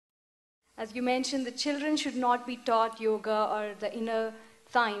As you mentioned, the children should not be taught yoga or the inner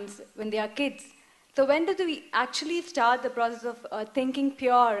science when they are kids. So when do we actually start the process of thinking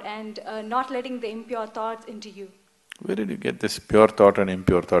pure and not letting the impure thoughts into you? Where did you get this pure thought and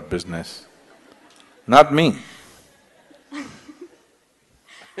impure thought business? Not me.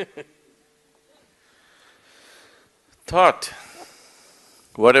 Thought,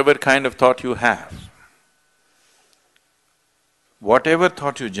 whatever kind of thought you have, whatever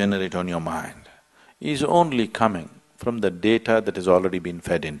thought you generate on your mind is only coming from the data that has already been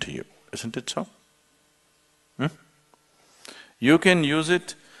fed into you, isn't it so? You can use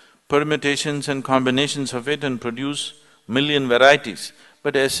it, permutations and combinations of it, and produce million varieties,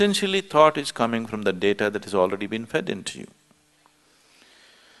 but essentially thought is coming from the data that has already been fed into you.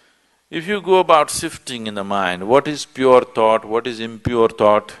 If you go about sifting in the mind, what is pure thought, what is impure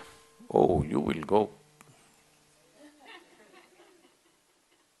thought, oh, you will go.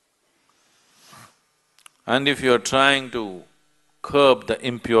 And if you are trying to curb the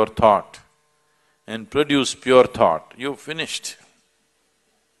impure thought and produce pure thought, you've finished.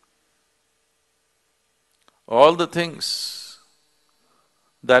 All the things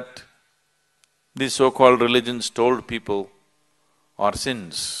that these so-called religions told people are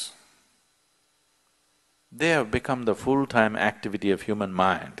sins, they have become the full-time activity of human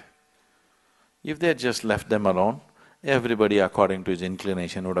mind. If they had just left them alone, everybody according to his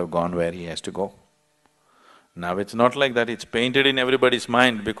inclination would have gone where he has to go. Now it's not like that, it's painted in everybody's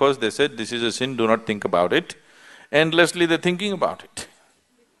mind because they said, this is a sin, do not think about it. Endlessly they're thinking about it.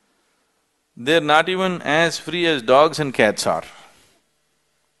 They're not even as free as dogs and cats are,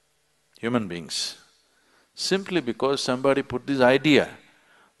 human beings. Simply because somebody put this idea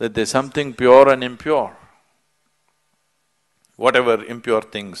that there's something pure and impure. Whatever impure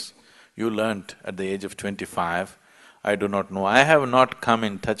things you learnt at the age of 25, I do not know. I have not come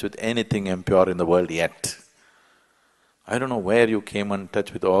in touch with anything impure in the world yet. I don't know where you came in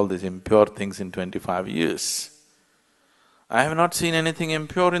touch with all these impure things in 25 years. I have not seen anything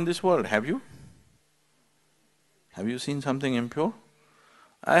impure in this world, have you? Have you seen something impure?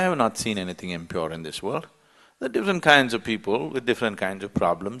 I have not seen anything impure in this world. There are different kinds of people with different kinds of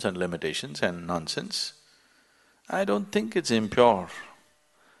problems and limitations and nonsense. I don't think it's impure.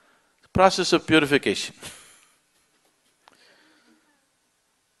 Process of purification.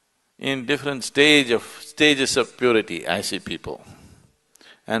 In different stages of purity, I see people.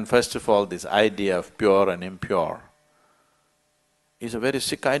 And first of all, this idea of pure and impure is a very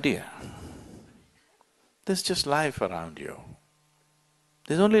sick idea. There's just life around you.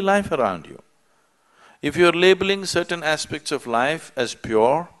 There's only life around you. If you're labeling certain aspects of life as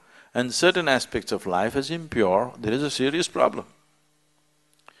pure and certain aspects of life as impure, there is a serious problem.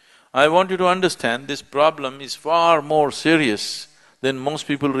 I want you to understand this problem is far more serious than most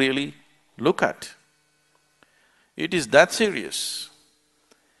people really look at. It is that serious.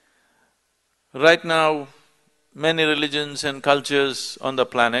 Right now, many religions and cultures on the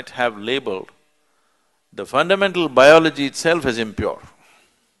planet have labeled the fundamental biology itself as impure.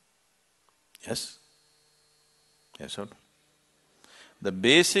 Yes? Yes or no? The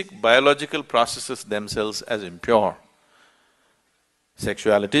basic biological processes themselves as impure.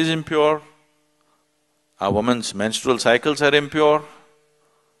 Sexuality is impure, a woman's menstrual cycles are impure.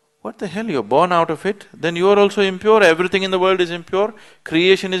 What the hell, you're born out of it, then you are also impure, everything in the world is impure,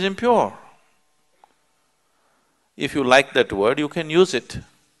 creation is impure. If you like that word, you can use it.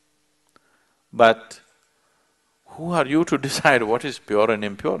 But who are you to decide what is pure and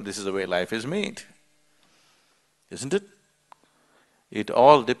impure? This is the way life is made, isn't it? It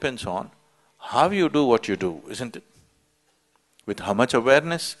all depends on how you do what you do, isn't it? With how much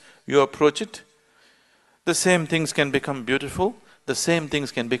awareness you approach it. The same things can become beautiful, the same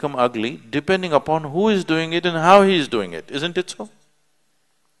things can become ugly, depending upon who is doing it and how he is doing it, isn't it so?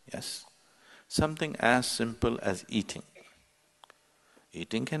 Yes. Something as simple as eating.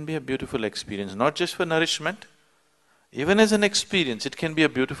 Eating can be a beautiful experience, not just for nourishment, even as an experience, it can be a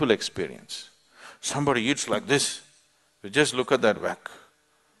beautiful experience. Somebody eats like this, you just look at that whack.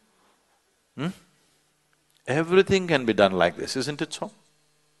 Everything can be done like this, isn't it so?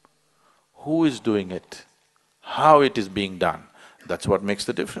 Who is doing it? How it is being done, that's what makes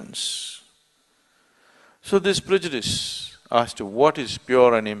the difference. So this prejudice as to what is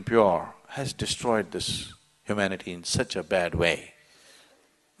pure and impure has destroyed this humanity in such a bad way.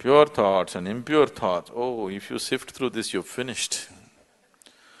 Pure thoughts and impure thoughts, oh, if you sift through this, you've finished.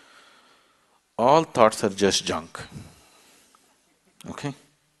 All thoughts are just junk, okay?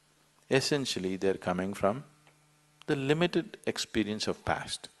 Essentially, they're coming from the limited experience of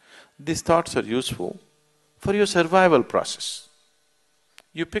past. These thoughts are useful for your survival process.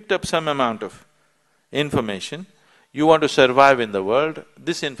 You picked up some amount of information, you want to survive in the world,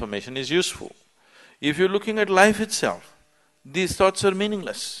 this information is useful. If you're looking at life itself, these thoughts are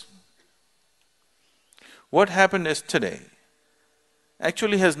meaningless. What happened yesterday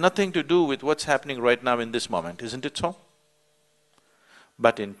actually has nothing to do with what's happening right now in this moment, isn't it so?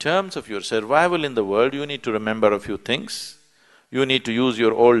 But in terms of your survival in the world, you need to remember a few things. You need to use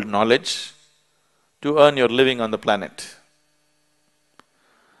your old knowledge to earn your living on the planet.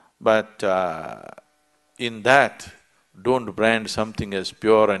 But in that, don't brand something as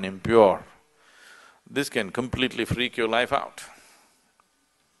pure and impure. This can completely freak your life out.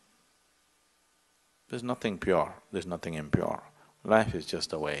 There's nothing pure, there's nothing impure. Life is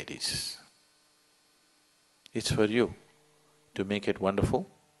just the way it is. It's for you to make it wonderful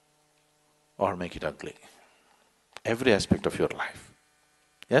or make it ugly. Every aspect of your life.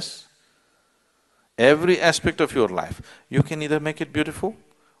 Yes? Every aspect of your life. You can either make it beautiful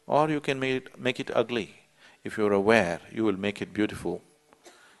or you can make it ugly. If you're aware, you will make it beautiful.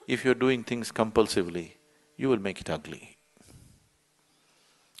 If you're doing things compulsively, you will make it ugly.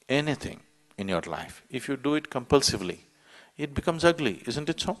 Anything in your life, if you do it compulsively, it becomes ugly, isn't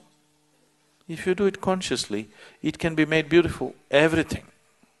it so? If you do it consciously, it can be made beautiful, everything.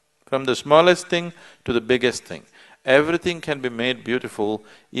 From the smallest thing to the biggest thing, everything can be made beautiful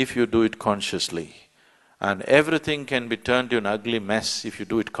if you do it consciously. And everything can be turned to an ugly mess if you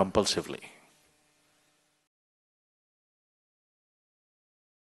do it compulsively.